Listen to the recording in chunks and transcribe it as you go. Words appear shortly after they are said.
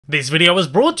This video was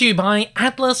brought to you by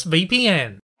Atlas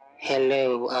VPN.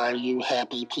 Hello, all you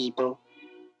happy people.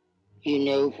 You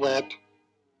know what?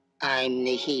 I'm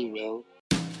the hero.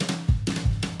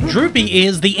 Droopy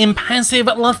is the impassive,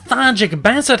 lethargic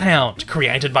basset hound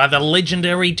created by the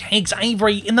legendary Tex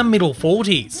Avery in the middle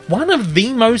 40s. One of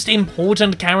the most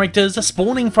important characters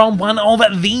spawning from one of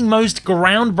the most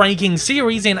groundbreaking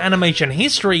series in animation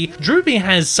history, Droopy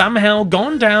has somehow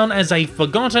gone down as a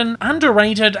forgotten,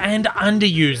 underrated and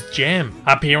underused gem,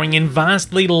 appearing in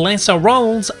vastly lesser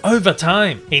roles over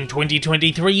time. In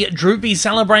 2023, Droopy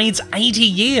celebrates 80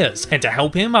 years, and to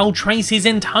help him, I'll trace his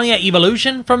entire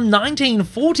evolution from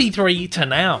 1943 to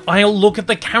now. I'll look at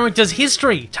the character's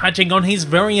history, touching on his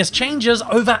various changes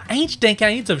over 8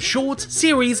 decades of shorts,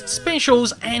 series,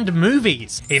 specials, and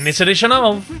movies, in this edition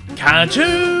of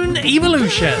Cartoon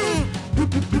Evolution.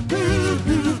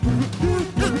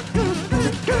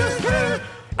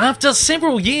 After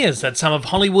several years at some of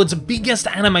Hollywood's biggest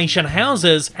animation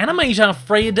houses, animator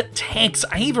Fred Tex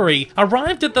Avery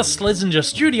arrived at the Schlesinger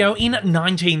studio in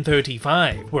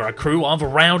 1935, where a crew of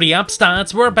rowdy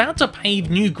upstarts were about to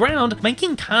pave new ground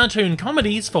making cartoon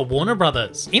comedies for Warner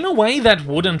Brothers. In a way that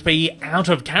wouldn't be out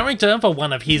of character for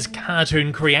one of his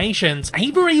cartoon creations,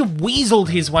 Avery weaseled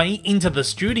his way into the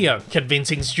studio,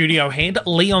 convincing studio head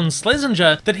Leon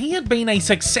Schlesinger that he had been a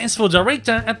successful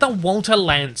director at the Walter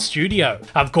Lantz studio.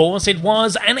 Of course, it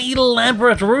was an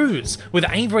elaborate ruse, with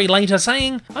Avery later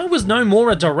saying, "I was no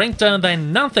more a director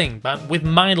than nothing, but with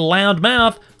my loud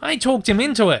mouth, I talked him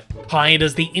into it." Hired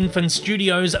as the infant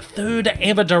studio's third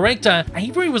ever director,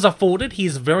 Avery was afforded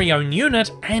his very own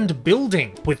unit and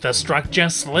building, with the structure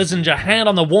Schlesinger had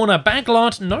on the Warner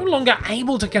backlot no longer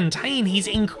able to contain his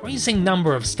increasing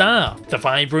number of staff. The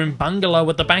 5-room bungalow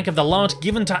at the back of the lot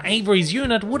given to Avery's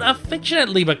unit would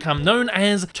affectionately become known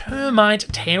as Termite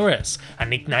Terrace, a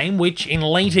nickname which in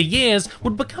later years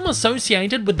would become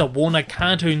associated with the Warner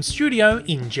Cartoon Studio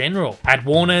in general. At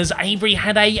Warner's, Avery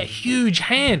had a huge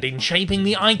hand in shaping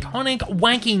the iconic,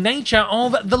 wacky nature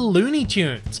of the Looney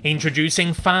Tunes,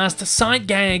 introducing fast sight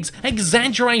gags,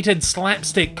 exaggerated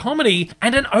slapstick comedy,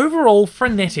 and an overall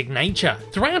frenetic nature.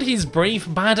 Throughout his brief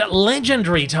but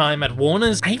legendary time at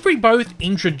Warner's, Avery both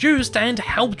introduced and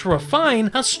helped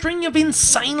refine a string of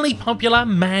insanely popular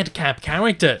madcap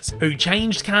characters, who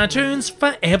changed cartoons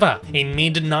forever. In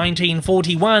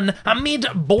mid-1941, amid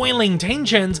boiling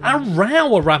tensions, a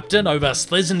row erupted over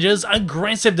Schlesinger's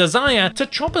aggressive desire to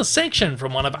chop a section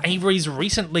from one of Avery's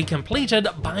recently completed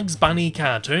Bugs Bunny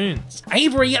cartoons.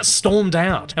 Avery stormed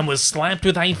out and was slapped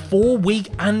with a 4-week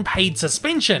unpaid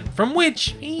suspension, from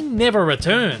which he never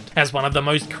returned. As one of the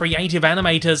most creative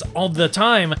animators of the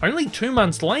time, only 2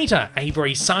 months later,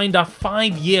 Avery signed a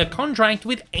 5-year contract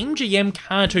with MGM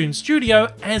Cartoon Studio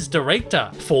as director,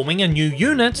 forming a new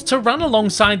unit to run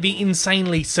alongside the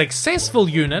insanely successful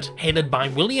unit headed by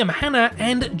William Hanna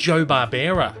and Joe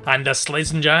Barbera. Under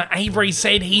Schlesinger, Avery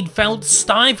said he'd felt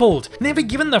stifled, never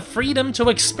given the freedom to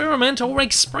experiment or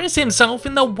express himself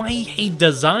in the way he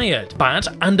desired. But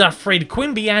under Fred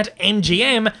Quimby at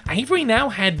MGM, Avery now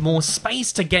had more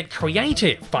space to get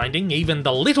creative, finding even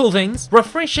the little things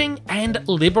refreshing and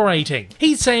liberating.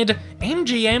 He said,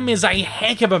 "MGM is a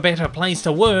heck of a better place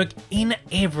to work in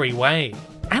every way."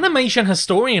 Animation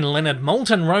historian Leonard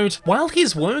Moulton wrote, "While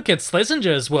his work at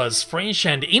Schlesinger's was fresh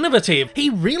and innovative, he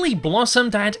really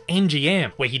blossomed at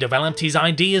MGM, where he developed his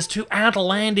ideas to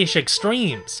outlandish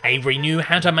extremes. Avery knew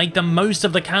how to make the most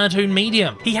of the cartoon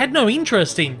medium. He had no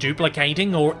interest in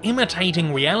duplicating or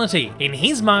imitating reality. In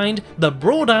his mind, the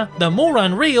broader, the more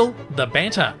unreal, the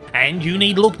better." And you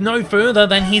need look no further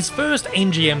than his first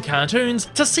MGM cartoons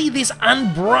to see this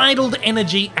unbridled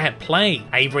energy at play.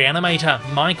 Avery animator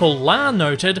Michael Lahr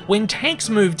noted, "When Tex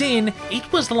moved in,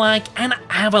 it was like an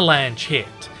avalanche hit."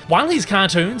 While his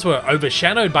cartoons were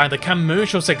overshadowed by the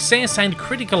commercial success and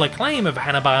critical acclaim of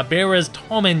Hanna-Barbera's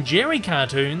Tom and Jerry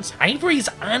cartoons, Avery's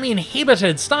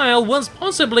uninhibited style was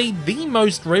possibly the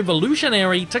most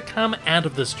revolutionary to come out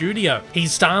of the studio.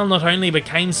 His style not only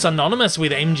became synonymous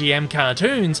with MGM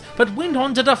cartoons, but went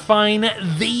on to define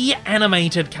the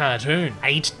animated cartoon.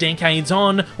 8 decades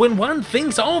on, when one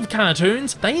thinks of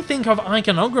cartoons, they think of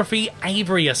iconography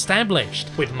Avery established,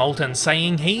 with Moulton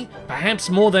saying he, perhaps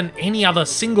more than any other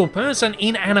single person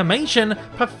in animation,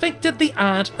 perfected the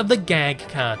art of the gag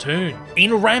cartoon.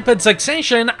 In rapid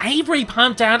succession, Avery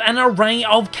pumped out an array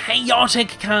of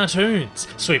chaotic cartoons,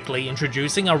 swiftly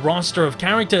introducing a roster of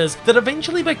characters that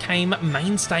eventually became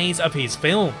mainstays of his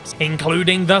films,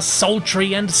 including the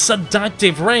sultry and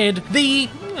seductive Red, the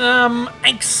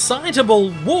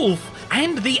excitable Wolf,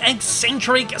 and the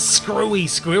eccentric Screwy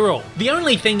Squirrel. The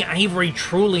only thing Avery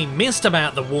truly missed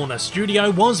about the Warner studio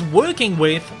was working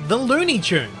with the Looney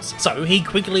Tunes, so he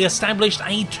quickly established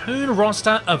a toon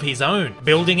roster of his own,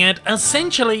 building it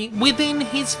essentially within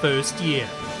his first year.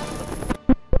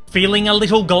 Feeling a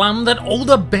little glum that all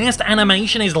the best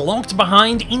animation is locked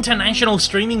behind international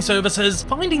streaming services,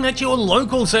 finding that your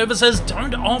local services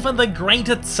don't offer the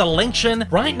greatest selection?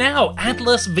 Right now,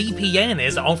 Atlas VPN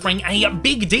is offering a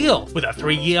big deal with a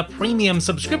 3-year premium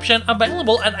subscription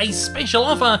available at a special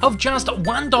offer of just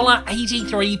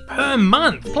 $1.83 per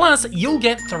month. Plus, you'll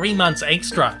get 3 months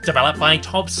extra. Developed by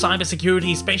top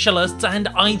cybersecurity specialists and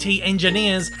IT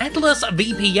engineers, Atlas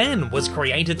VPN was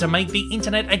created to make the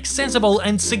internet accessible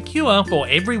and secure for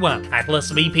everyone.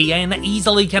 Atlas VPN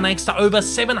easily connects to over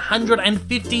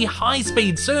 750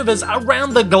 high-speed servers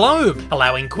around the globe,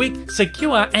 allowing quick,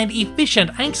 secure, and efficient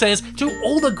access to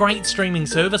all the great streaming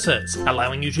services,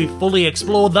 allowing you to fully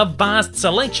explore the vast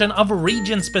selection of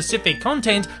region-specific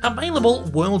content available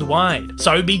worldwide.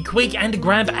 So be quick and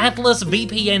grab Atlas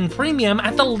VPN Premium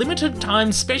at the limited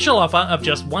time special offer of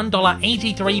just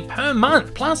 $1.83 per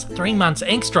month, plus 3 months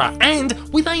extra, and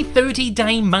with a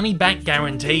 30-day money-back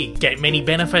guarantee. Get many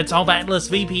benefits of Atlas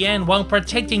VPN while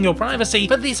protecting your privacy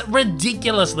for this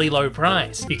ridiculously low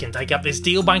price. You can take up this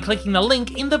deal by clicking the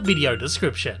link in the video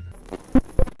description.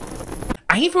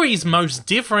 Avery's most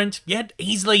different, yet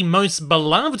easily most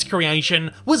beloved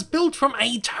creation was built from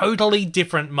a totally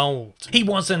different mold. He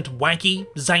wasn't wacky,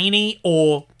 zany,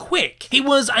 or quick. He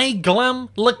was a glum,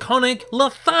 laconic,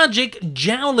 lethargic,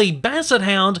 jowly basset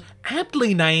hound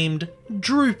aptly named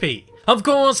Droopy. Of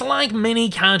course, like many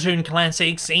cartoon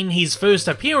classics, in his first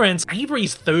appearance,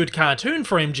 Avery's third cartoon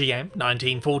for MGM,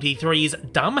 1943's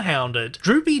Dumbhounded,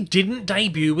 Droopy didn't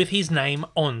debut with his name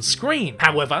on screen.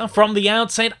 However, from the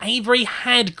outset, Avery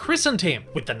had christened him,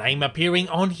 with the name appearing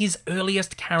on his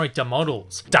earliest character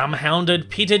models. Dumbhounded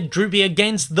pitted Droopy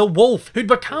against the Wolf, who'd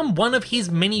become one of his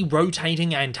many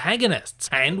rotating antagonists,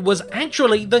 and was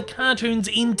actually the cartoon's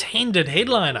intended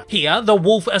headliner. Here, the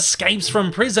Wolf escapes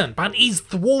from prison, but is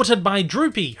thwarted by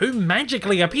Droopy, who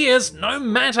magically appears no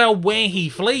matter where he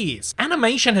flees.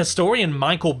 Animation historian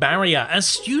Michael Barrier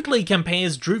astutely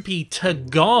compares Droopy to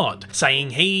God,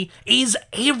 saying he is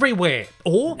everywhere,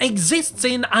 or exists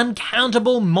in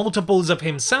uncountable multiples of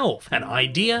himself, an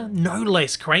idea no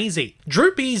less crazy.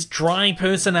 Droopy's dry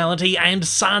personality and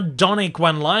sardonic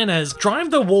one-liners drive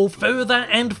the Wolf further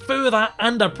and further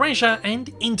under pressure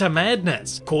and into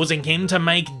madness, causing him to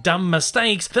make dumb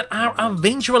mistakes that are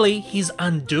eventually his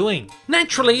undoing.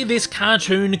 Naturally, this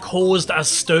cartoon caused a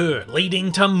stir,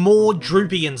 leading to more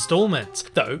Droopy installments,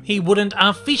 though he wouldn't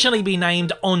officially be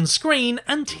named on screen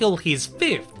until his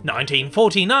fifth,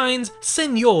 1949's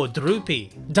Senor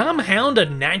Droopy.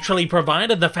 Dumbhounded naturally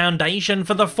provided the foundation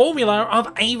for the formula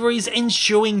of Avery's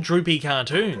ensuing Droopy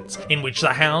cartoons, in which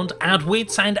the Hound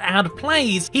outwits and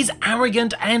outplays his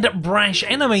arrogant and brash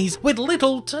enemies with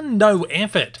little to no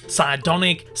effort.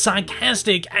 Sardonic,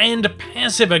 sarcastic, and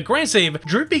passive-aggressive,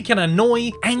 Droopy can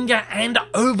annoy, anger, and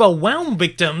overwhelm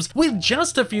victims with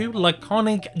just a few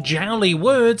laconic, jowly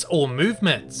words or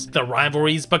movements. The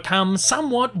rivalries become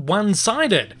somewhat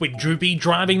one-sided, with Droopy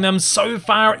driving them so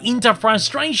far into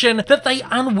frustration that they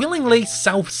unwillingly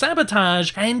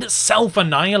self-sabotage and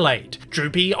self-annihilate.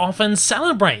 Droopy often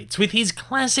celebrates with his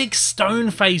classic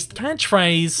stone-faced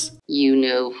catchphrase, "You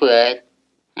know what?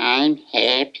 I'm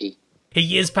happy."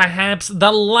 He is perhaps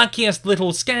the luckiest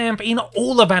little scamp in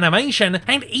all of animation,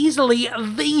 and easily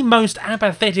the most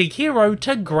apathetic hero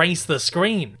to grace the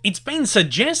screen. It's been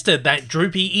suggested that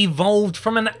Droopy evolved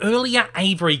from an earlier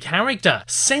Avery character,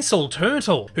 Cecil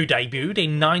Turtle, who debuted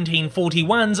in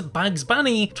 1941's Bugs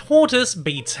Bunny Tortoise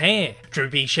Beats Hare.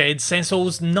 Droopy shared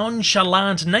Cecil's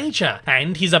nonchalant nature,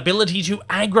 and his ability to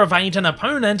aggravate an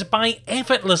opponent by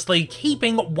effortlessly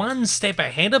keeping one step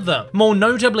ahead of them. More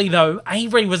notably though,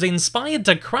 Avery was inspired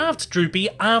to craft Droopy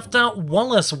after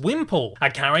Wallace Wimple, a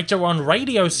character on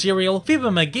radio serial Fibber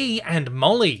McGee and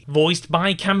Molly, voiced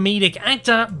by comedic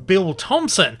actor Bill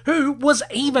Thompson, who was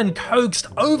even coaxed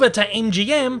over to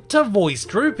MGM to voice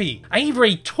Droopy.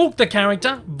 Avery took the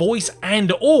character, voice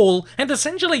and all, and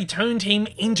essentially turned him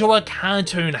into a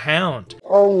cartoon hound.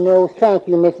 Oh no, thank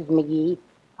you, Mrs. McGee.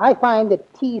 I find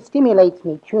that tea stimulates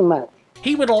me too much.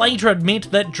 He would later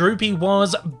admit that Droopy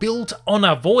was built on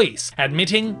a voice,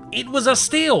 admitting it was a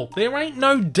steal, there ain't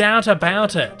no doubt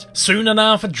about it. Soon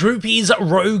enough, Droopy's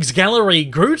rogues gallery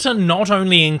grew to not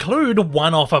only include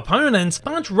one-off opponents,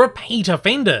 but repeat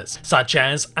offenders, such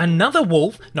as another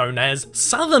wolf known as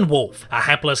Southern Wolf, a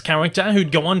hapless character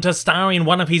who'd go on to star in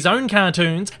one of his own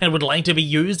cartoons and would later be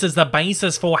used as the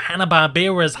basis for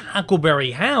Hanna-Barbera's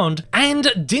Huckleberry Hound,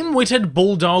 and dim-witted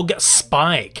bulldog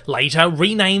Spike, later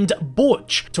renamed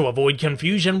Butch, to avoid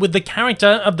confusion with the character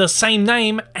of the same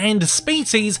name and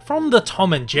species from the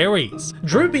Tom and Jerry's.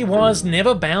 Droopy was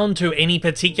never bound to any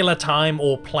particular time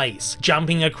or place,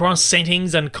 jumping across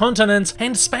settings and continents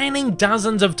and spanning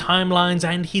dozens of timelines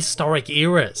and historic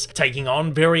eras, taking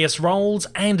on various roles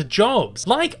and jobs.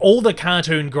 Like all the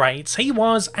cartoon greats, he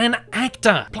was an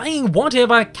actor, playing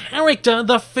whatever character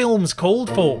the films called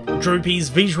for. Droopy's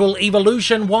visual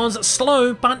evolution was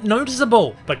slow but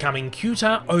noticeable, becoming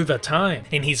cuter over time.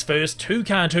 In his first two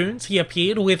cartoons, he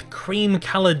appeared with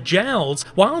cream-coloured jowls,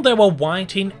 while they were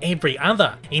white in every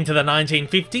other. Into the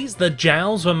 1950s, the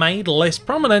jowls were made less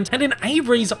prominent, and in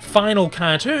Avery's final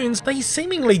cartoons, they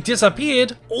seemingly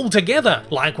disappeared altogether.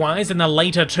 Likewise, in the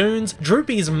later toons,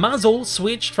 Droopy's muzzle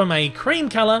switched from a cream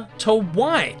colour to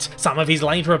white. Some of his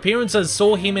later appearances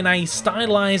saw him in a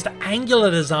stylized angular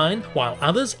design, while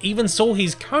others even saw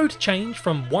his coat change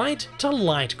from white to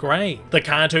light grey. The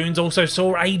cartoons also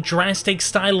saw a drastic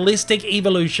stylistic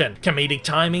evolution. Comedic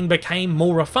timing became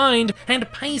more refined,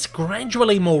 and pace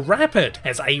gradually more rapid,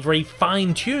 as Avery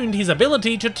fine-tuned his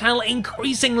ability to tell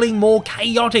increasingly more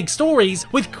chaotic stories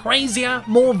with crazier,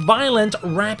 more violent,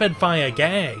 rapid-fire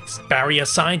gags. Barrier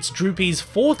cites Droopy's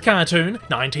fourth cartoon,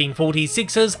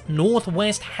 1946's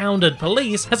Northwest Hounded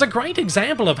Police, as a great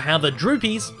example of how the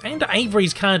Droopy's, and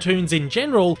Avery's cartoons in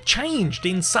general, changed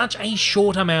in such a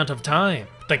short amount of time.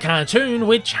 The cartoon,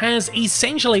 which has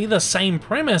essentially the same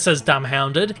premise as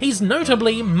Dumbhounded, is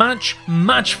notably much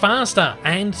faster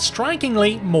and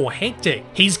strikingly more hectic.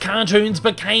 His cartoons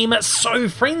became so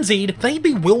frenzied, they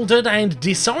bewildered and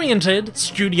disoriented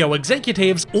studio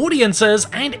executives, audiences,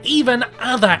 and even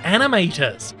other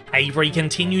animators. Avery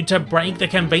continued to break the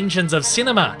conventions of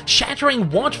cinema, shattering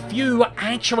what few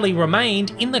actually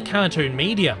remained in the cartoon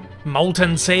medium.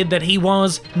 Moulton said that he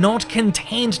was not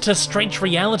content to stretch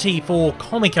reality for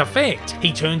comic effect.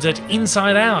 He turns it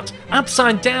inside out,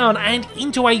 upside down, and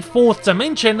into a fourth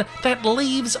dimension that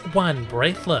leaves one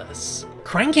breathless.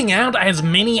 Cranking out as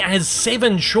many as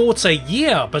 7 shorts a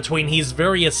year between his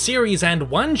various series and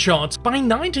one-shots, by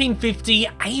 1950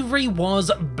 Avery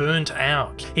was burnt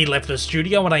out. He left the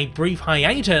studio on a brief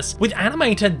hiatus, with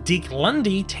animator Dick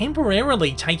Lundy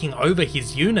temporarily taking over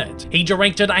his unit. He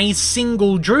directed a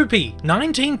single Droopy,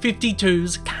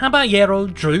 1952's Caballero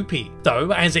Droopy,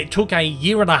 though as it took a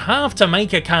year and a half to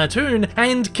make a cartoon,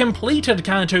 and completed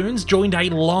cartoons joined a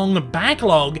long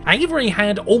backlog, Avery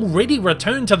had already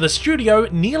returned to the studio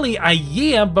nearly a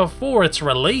year before its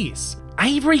release.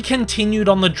 Avery continued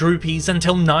on the Droopies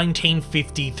until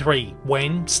 1953,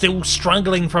 when, still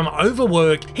struggling from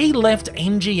overwork, he left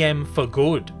MGM for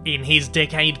good. In his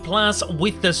decade plus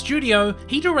with the studio,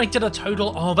 he directed a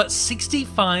total of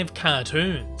 65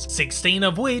 cartoons, 16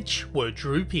 of which were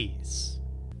Droopies.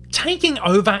 Taking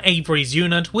over Avery's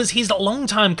unit was his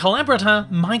longtime collaborator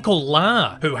Michael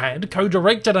Lahr, who had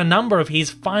co-directed a number of his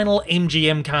final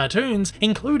MGM cartoons,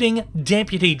 including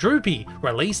Deputy Droopy,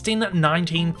 released in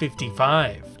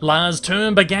 1955. Lahr's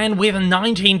term began with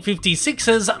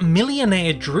 1956's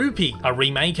Millionaire Droopy, a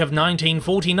remake of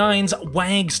 1949's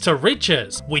Wags to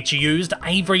Riches, which used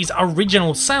Avery's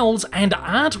original cells and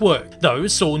artwork, though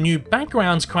saw new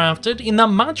backgrounds crafted in the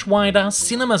much wider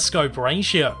CinemaScope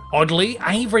ratio. Oddly,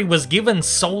 Avery was given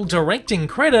sole directing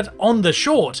credit on the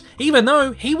short, even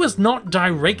though he was not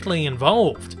directly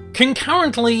involved.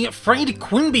 Concurrently, Fred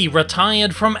Quimby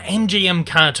retired from MGM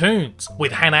Cartoons,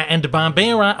 with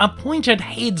Hanna-Barbera appointed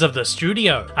heads of the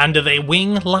studio. Under their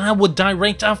wing, Lahr would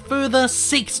direct a further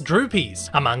 6 Droopies,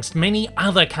 amongst many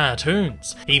other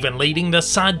cartoons, even leading the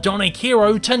sardonic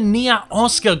hero to near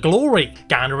Oscar glory,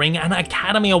 garnering an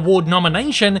Academy Award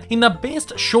nomination in the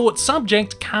Best Short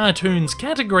Subject Cartoons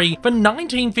category for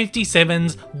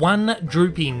 1957's One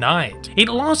Droopy Night. It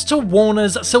lost to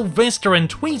Warner's Sylvester and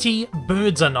Tweety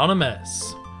Birds Anonymous.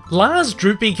 Lars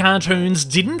Droopy cartoons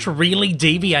didn't really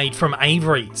deviate from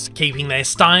Avery's, keeping their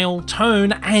style,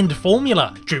 tone, and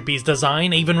formula. Droopy's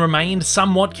design even remained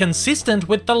somewhat consistent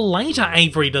with the later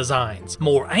Avery designs,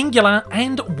 more angular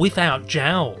and without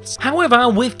jowls. However,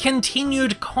 with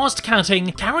continued cost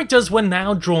cutting, characters were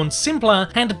now drawn simpler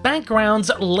and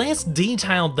backgrounds less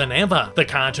detailed than ever. The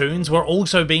cartoons were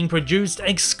also being produced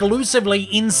exclusively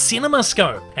in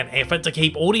CinemaScope, an effort to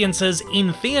keep audiences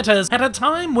in theaters at a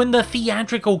time when the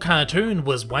theatrical cartoon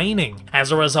was waning. As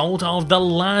a result of the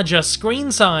larger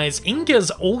screen size,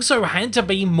 inkers also had to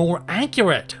be more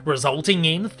accurate, resulting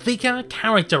in thicker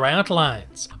character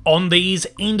outlines. On these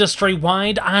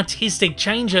industry-wide artistic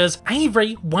changes,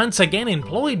 Avery, once again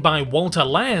employed by Walter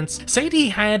Lantz, said he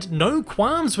had no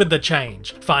qualms with the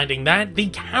change, finding that the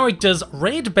characters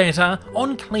read better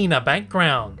on cleaner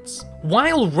backgrounds.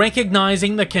 While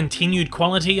recognising the continued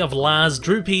quality of Lars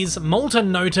Droopy's,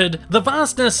 Moulton noted, "The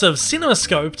vastness of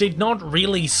CinemaScope did not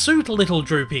really suit little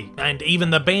Droopy, and even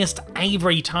the best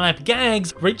Avery-type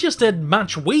gags registered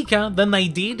much weaker than they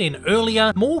did in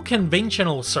earlier, more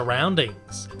conventional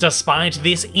surroundings." Despite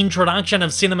this introduction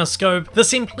of CinemaScope, the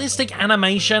simplistic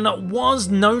animation was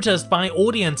noticed by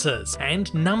audiences,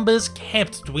 and numbers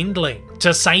kept dwindling.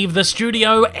 To save the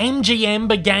studio, MGM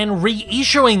began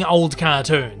reissuing old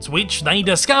cartoons, which they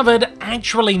discovered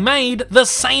actually made the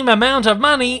same amount of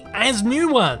money as new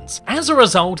ones. As a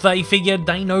result, they figured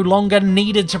they no longer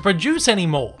needed to produce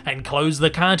anymore, and closed the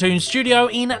cartoon studio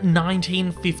in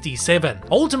 1957,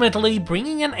 ultimately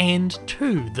bringing an end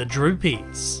to the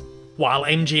Droopies. While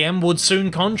MGM would soon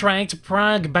contract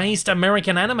Prague-based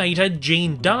American animator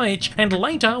Gene Deitch and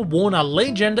later Warner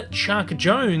legend Chuck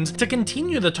Jones to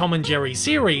continue the Tom and Jerry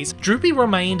series, Droopy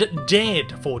remained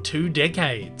dead for 2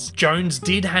 decades. Jones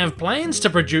did have plans to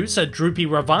produce a Droopy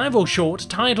revival short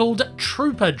titled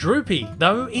Trooper Droopy,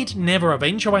 though it never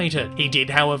eventuated. He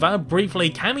did, however, briefly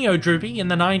cameo Droopy in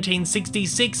the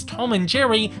 1966 Tom and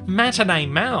Jerry Matinee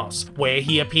Mouse, where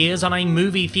he appears on a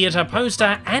movie theatre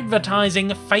poster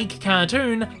advertising fake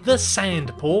cartoon The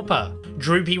Sand Pauper.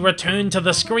 Droopy returned to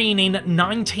the screen in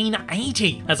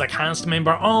 1980 as a cast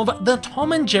member of the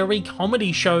Tom and Jerry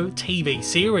Comedy Show TV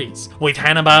series. With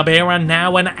Hanna-Barbera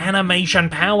now an animation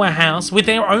powerhouse with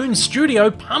their own studio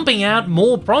pumping out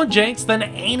more projects than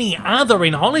any other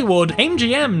in Hollywood,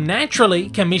 MGM naturally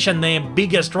commissioned their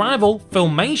biggest rival,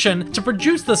 Filmation, to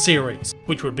produce the series,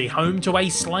 which would be home to a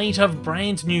slate of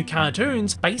brand new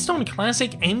cartoons based on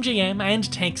classic MGM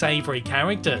and Tex Avery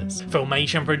characters.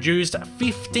 Filmation produced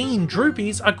 15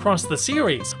 Droopies across the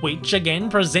series, which again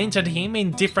presented him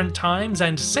in different times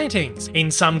and settings,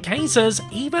 in some cases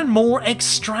even more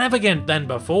extravagant than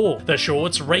before. The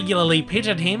shorts regularly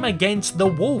pitted him against the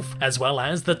Wolf, as well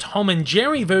as the Tom and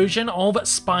Jerry version of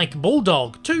Spike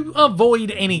Bulldog, to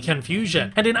avoid any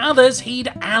confusion, and in others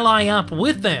he'd ally up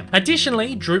with them.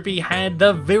 Additionally, Droopy had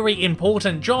the very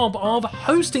important job of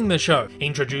hosting the show,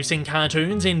 introducing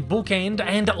cartoons in bookend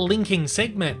and linking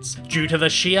segments. Due to the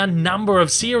sheer number of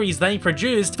series they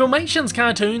produced, Filmation's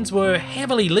cartoons were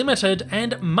heavily limited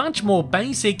and much more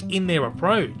basic in their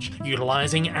approach,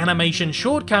 utilizing animation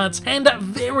shortcuts and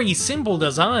very simple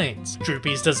designs.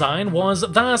 Droopy's design was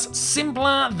thus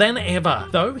simpler than ever,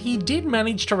 though he did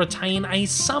manage to retain a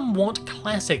somewhat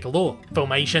classic look.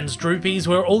 Filmation's Droopies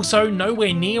were also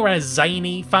nowhere near as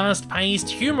zany, fast-paced,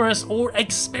 humorous, or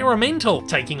experimental,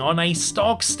 taking on a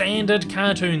stock standard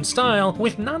cartoon style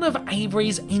with none of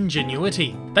Avery's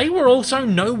ingenuity. They were also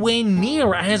nowhere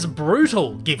near as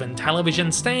brutal, given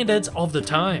television standards of the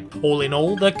time. All in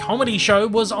all, the comedy show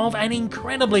was of an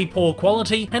incredibly poor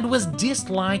quality and was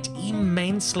disliked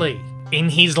immensely. In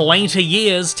his later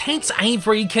years, Tex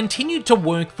Avery continued to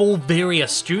work for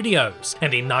various studios,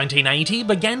 and in 1980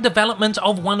 began development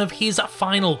of one of his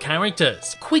final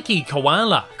characters, Quickie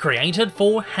Koala, created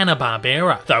for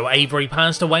Hanna-Barbera. Though Avery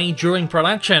passed away during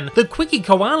production, the Quickie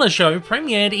Koala show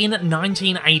premiered in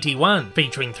 1981,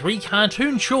 featuring 3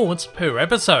 cartoon shorts per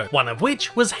episode, one of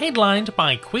which was headlined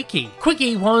by Quickie.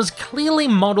 Quickie was clearly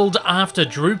modelled after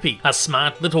Droopy, a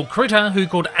smart little critter who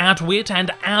could outwit and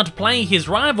outplay his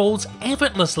rivals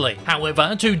effortlessly.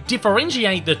 However, to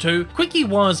differentiate the two, Quickie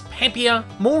was peppier,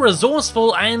 more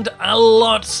resourceful, and a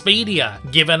lot speedier,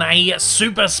 given a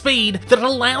super speed that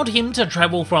allowed him to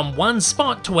travel from one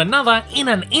spot to another in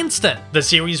an instant. The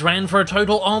series ran for a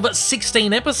total of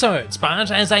 16 episodes,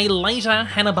 but as a later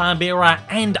Hanna-Barbera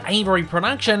and Avery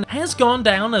production, has gone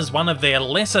down as one of their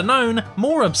lesser known,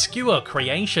 more obscure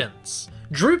creations.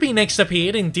 Droopy next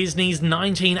appeared in Disney's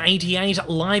 1988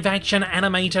 live-action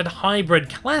animated hybrid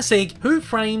classic Who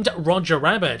Framed Roger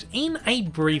Rabbit in a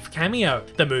brief cameo.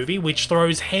 The movie, which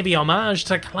throws heavy homage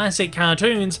to classic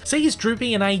cartoons, sees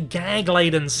Droopy in a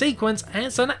gag-laden sequence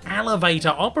as an elevator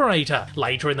operator.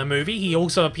 Later in the movie, he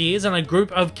also appears in a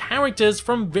group of characters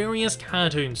from various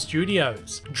cartoon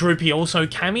studios. Droopy also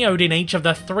cameoed in each of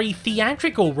the 3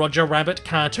 theatrical Roger Rabbit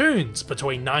cartoons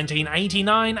between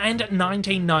 1989 and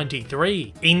 1993.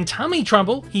 In Tummy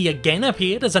Trouble, he again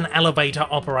appeared as an elevator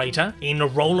operator. In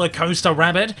Roller Coaster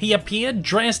Rabbit, he appeared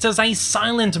dressed as a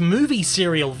silent movie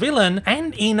serial villain,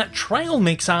 and in Trail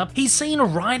Mix-Up, he's seen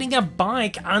riding a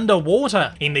bike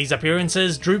underwater. In these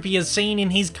appearances, Droopy is seen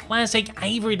in his classic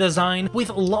Avery design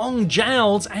with long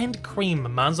jowls and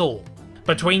cream muzzle.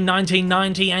 Between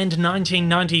 1990 and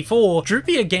 1994,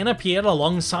 Droopy again appeared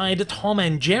alongside Tom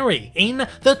and Jerry in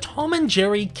the Tom and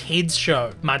Jerry Kids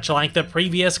Show. Much like the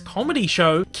previous comedy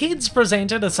show, Kids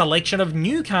presented a selection of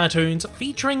new cartoons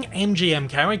featuring MGM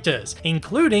characters,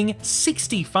 including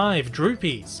 65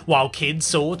 Droopies. While Kids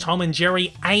saw Tom and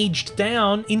Jerry aged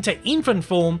down into infant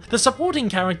form, the supporting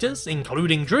characters,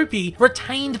 including Droopy,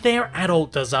 retained their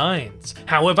adult designs.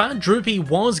 However, Droopy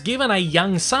was given a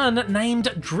young son named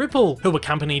Dripple, who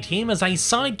accompanied him as a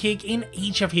sidekick in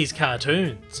each of his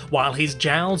cartoons. While his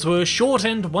jowls were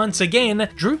shortened once again,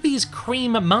 Droopy's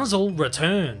cream muzzle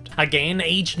returned. Again,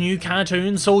 each new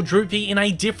cartoon saw Droopy in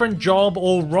a different job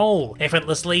or role,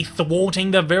 effortlessly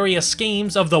thwarting the various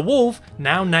schemes of the wolf,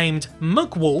 now named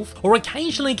McWolf, or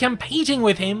occasionally competing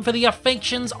with him for the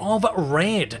affections of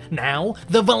Red, now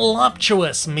the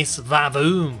voluptuous Miss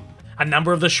Vavoom. A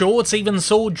number of the shorts even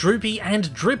saw Droopy and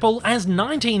Dripple as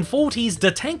 1940s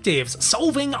detectives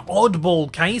solving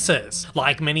oddball cases.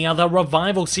 Like many other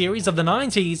revival series of the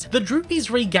 90s, the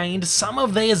Droopies regained some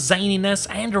of their zaniness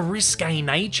and risque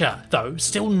nature. Though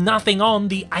still nothing on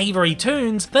the Avery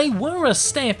tunes, they were a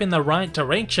step in the right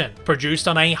direction. Produced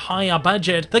on a higher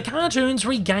budget, the cartoons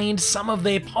regained some of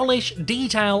their polish,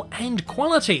 detail, and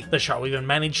quality. The show even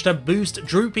managed to boost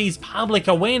Droopy's public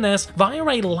awareness via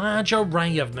a large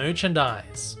array of merchandise.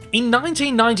 In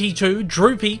 1992,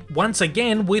 Droopy, once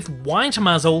again with white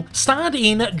muzzle, starred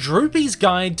in Droopy's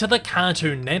Guide to the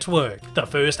Cartoon Network, the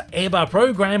first ever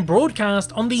program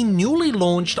broadcast on the newly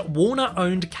launched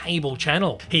Warner-owned cable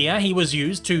channel. Here, he was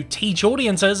used to teach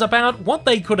audiences about what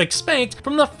they could expect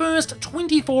from the first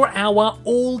 24-hour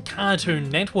all-cartoon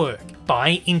network,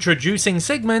 by introducing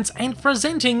segments and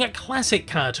presenting classic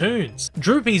cartoons.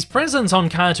 Droopy's presence on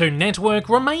Cartoon Network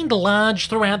remained large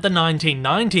throughout the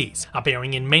 1990s,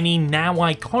 appearing in many now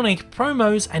iconic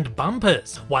promos and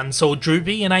bumpers. One saw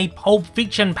Droopy in a Pulp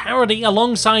Fiction parody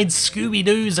alongside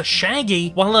Scooby-Doo's Shaggy,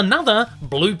 while another,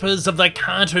 Bloopers of the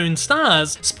Cartoon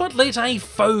Stars, spotlit a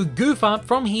faux goof-up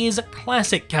from his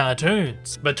classic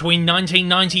cartoons. Between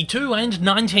 1992 and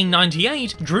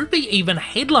 1998, Droopy even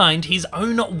headlined his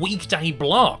own weekday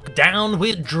block, Down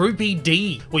with Droopy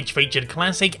D, which featured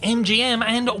classic MGM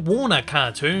and Warner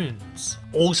cartoons.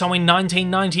 Also in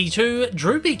 1992,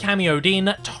 Droopy cameoed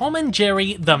in Tom and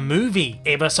Jerry the Movie,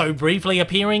 ever so briefly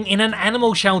appearing in an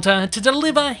animal shelter to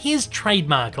deliver his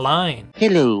trademark line.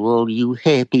 Hello, all you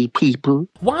happy people.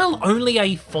 While only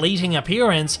a fleeting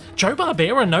appearance, Joe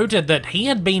Barbera noted that he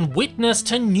had been witness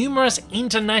to numerous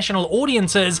international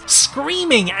audiences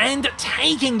screaming and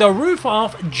taking the roof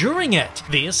off during it.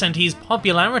 This and his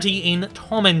popularity in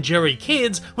Tom and Jerry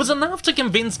Kids was enough to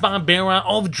convince Barbera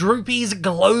of Droopy's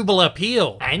global appeal,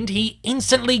 and he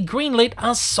instantly greenlit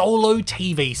a solo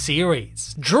TV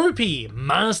series. Droopy,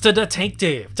 Master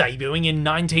Detective, debuting in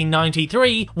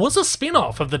 1993, was a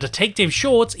spin-off of the detective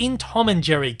shorts in Tom and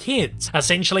Jerry Kids.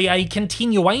 Essentially a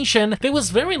continuation, there was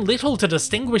very little to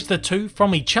distinguish the two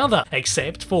from each other,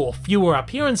 except for fewer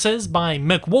appearances by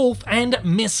McWolf and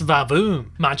Miss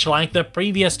Vavoom. Much like the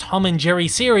previous Tom and Jerry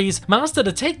series, Master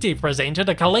Detective presented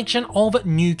a collection of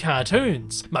new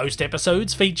cartoons. Most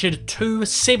episodes featured 2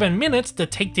 7-minute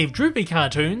Detective Droopy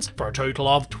cartoons for a total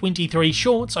of 23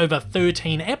 shorts over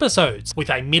 13 episodes, with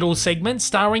a middle segment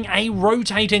starring a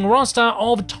rotating roster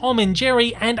of Tom and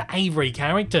Jerry and Avery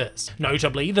characters.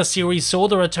 Notably, the series saw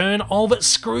the return of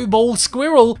Screwball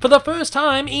Squirrel for the first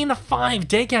time in 5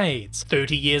 decades.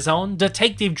 30 years on,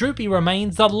 Detective Droopy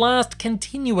remains the last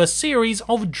continuous series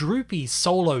of Droopy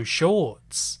solo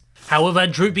shorts. However,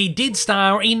 Droopy did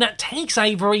star in Tex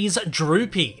Avery's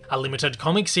Droopy, a limited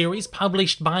comic series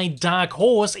published by Dark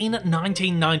Horse in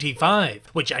 1995,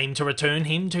 which aimed to return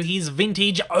him to his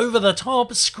vintage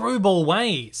over-the-top screwball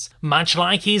ways. Much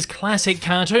like his classic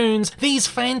cartoons, these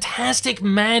fantastic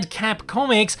madcap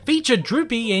comics featured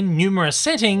Droopy in numerous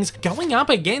settings, going up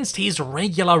against his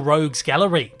regular rogues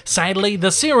gallery. Sadly, the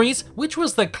series, which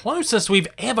was the closest we've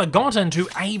ever gotten to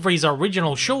Avery's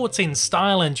original shorts in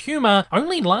style and humour,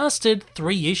 only lasted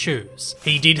 3 issues.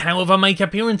 He did, however, make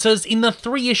appearances in the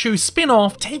 3-issue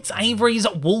spin-off Tex Avery's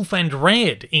Wolf and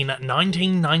Red in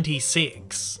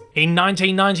 1996. In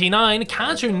 1999,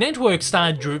 Cartoon Network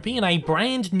starred Droopy in a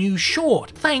brand new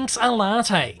short, Thanks a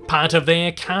Latte. Part of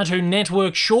their Cartoon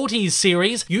Network Shorties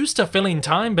series, used to fill in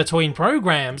time between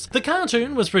programs, the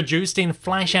cartoon was produced in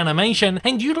flash animation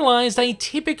and utilised a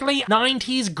typically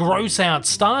 90s gross-out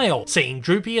style, seeing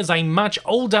Droopy as a much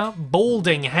older,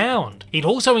 balding hound. It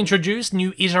also introduced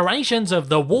new iterations of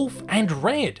the Wolf and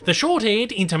Red. The short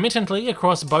aired intermittently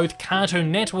across both Cartoon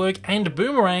Network and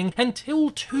Boomerang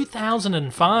until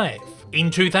 2005.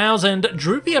 In 2000,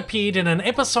 Droopy appeared in an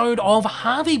episode of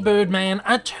Harvey Birdman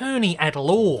Attorney at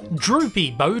Law,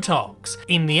 Droopy Botox.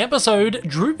 In the episode,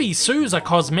 Droopy sues a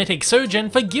cosmetic surgeon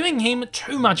for giving him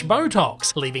too much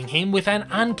Botox, leaving him with an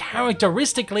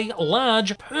uncharacteristically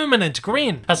large, permanent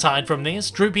grin. Aside from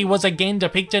this, Droopy was again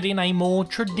depicted in a more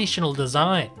traditional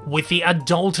design. With the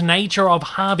adult nature of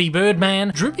Harvey Birdman,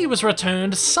 Droopy was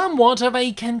returned somewhat of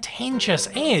a contentious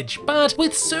edge, but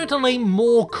with certainly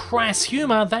more crass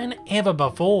humour than ever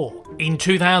before. In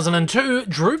 2002,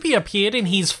 Droopy appeared in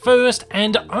his first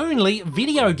and only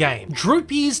video game,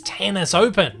 Droopy's Tennis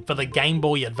Open, for the Game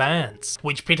Boy Advance,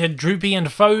 which pitted Droopy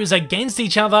and foes against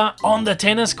each other on the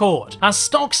tennis court. A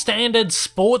stock standard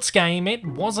sports game, it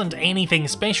wasn't anything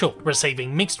special,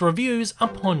 receiving mixed reviews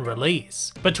upon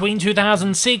release. Between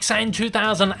 2006 and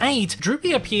 2008,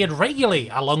 Droopy appeared regularly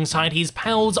alongside his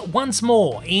pals once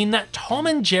more in Tom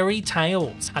and Jerry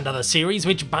Tales, another series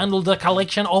which bundled a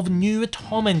collection of new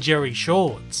Tom and Jerry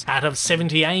shorts. Out of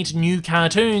 78 new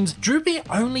cartoons, Droopy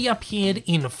only appeared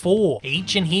in 4,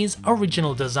 each in his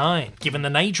original design. Given the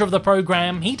nature of the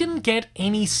program, he didn't get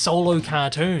any solo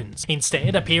cartoons,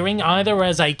 instead appearing either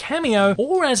as a cameo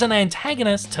or as an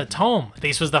antagonist to Tom.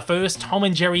 This was the first Tom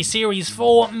and Jerry series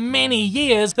for many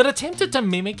years that attempted to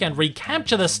mimic and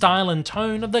recapture the style and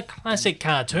tone of the classic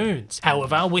cartoons.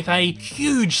 However, with a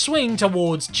huge swing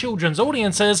towards children's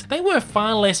audiences, they were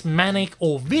far less manic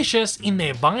or vicious in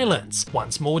their violence,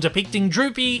 once more depicting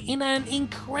Droopy in an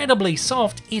incredibly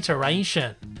soft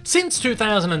iteration. Since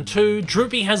 2002,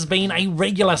 Droopy has been a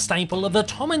regular staple of the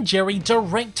Tom and Jerry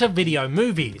direct-to-video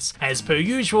movies, as per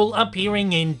usual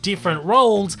appearing in different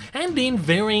roles and in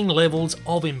varying levels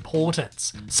of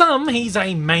importance. Some he's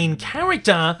a main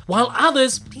character, while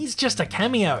others he's just a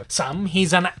cameo. Some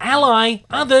he's an ally,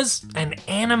 others an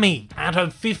enemy. Out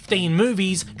of 15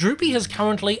 movies, Droopy has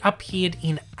currently appeared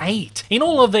in 8. In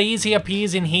all of these, he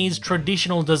appears in his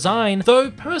traditional design,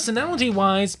 though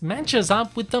personality-wise matches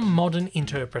up with the modern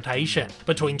interpretation.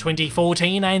 Between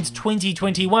 2014 and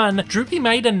 2021, Droopy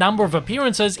made a number of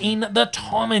appearances in The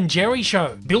Tom and Jerry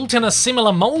Show. Built in a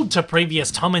similar mold to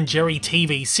previous Tom and Jerry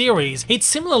TV series, it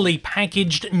similarly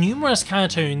packaged numerous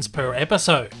cartoons per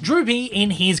episode. Droopy,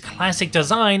 in his classic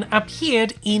design,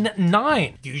 appeared in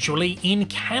 9, usually in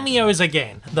cameos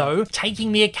again, though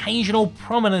taking the occasional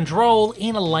prominent role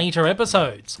in later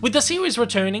episodes. With the series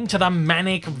returning to the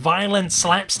manic, violent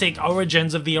slapstick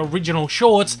origins of the original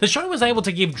shorts, the show was able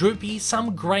to give Droopy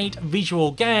some great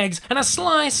visual gags and a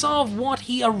slice of what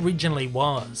he originally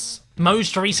was.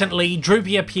 Most recently,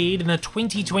 Droopy appeared in the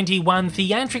 2021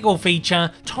 theatrical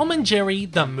feature Tom and Jerry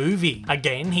the Movie.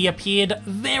 Again, he appeared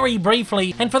very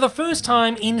briefly and for the first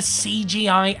time in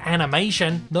CGI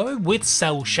animation, though with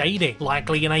cel shading.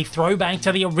 Likely in a throwback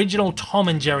to the original Tom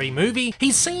and Jerry movie,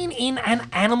 he's seen in an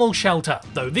animal shelter,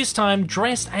 though this time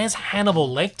dressed as Hannibal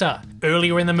Lecter.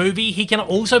 Earlier in the movie, he can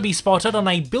also be spotted on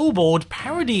a billboard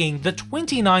parodying the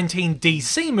 2019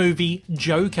 DC movie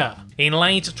Joker. In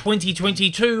late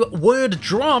 2022, word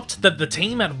dropped that the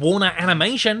team at Warner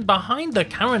Animation behind the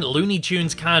current Looney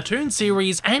Tunes cartoon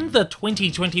series and the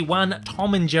 2021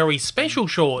 Tom and Jerry special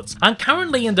shorts are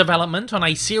currently in development on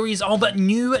a series of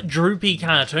new Droopy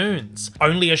cartoons.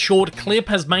 Only a short clip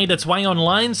has made its way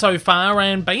online so far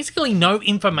and basically no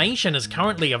information is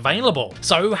currently available.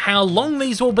 So how long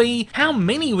these will be, how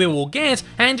many we will get,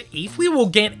 and if we will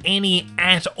get any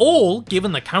at all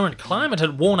given the current climate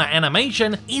at Warner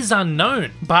Animation is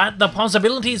unknown. But the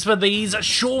possibilities for these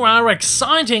sure are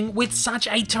exciting with such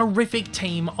a terrific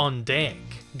team on deck.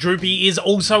 Droopy is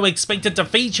also expected to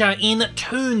feature in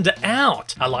Turned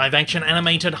Out, a live-action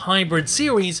animated hybrid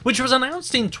series which was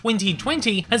announced in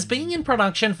 2020 as being in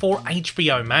production for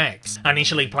HBO Max.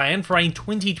 Initially planned for a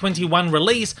 2021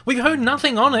 release, we've heard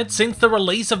nothing on it since the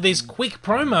release of this quick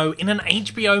promo in an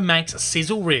HBO Max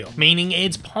sizzle reel, meaning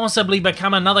it's possibly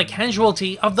become another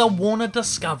casualty of the Warner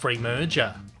Discovery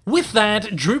merger. With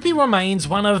that, Droopy remains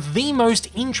one of the most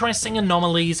interesting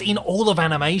anomalies in all of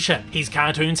animation. His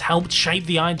cartoons helped shape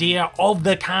the idea of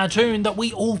the cartoon that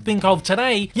we all think of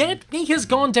today, yet he has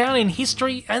gone down in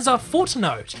history as a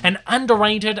footnote, an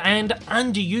underrated and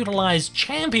underutilized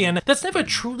champion that's never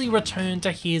truly returned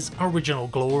to his original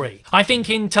glory. I think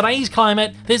in today's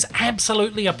climate, there's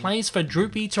absolutely a place for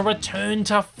Droopy to return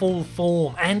to full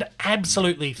form and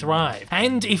absolutely thrive.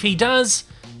 And if he does,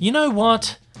 you know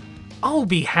what? I'll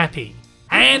be happy.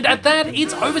 And at that,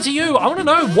 it's over to you. I want to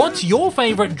know, what's your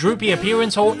favourite Droopy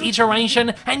appearance or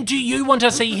iteration, and do you want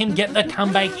to see him get the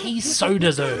comeback he so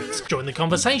deserves? Join the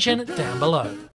conversation down below.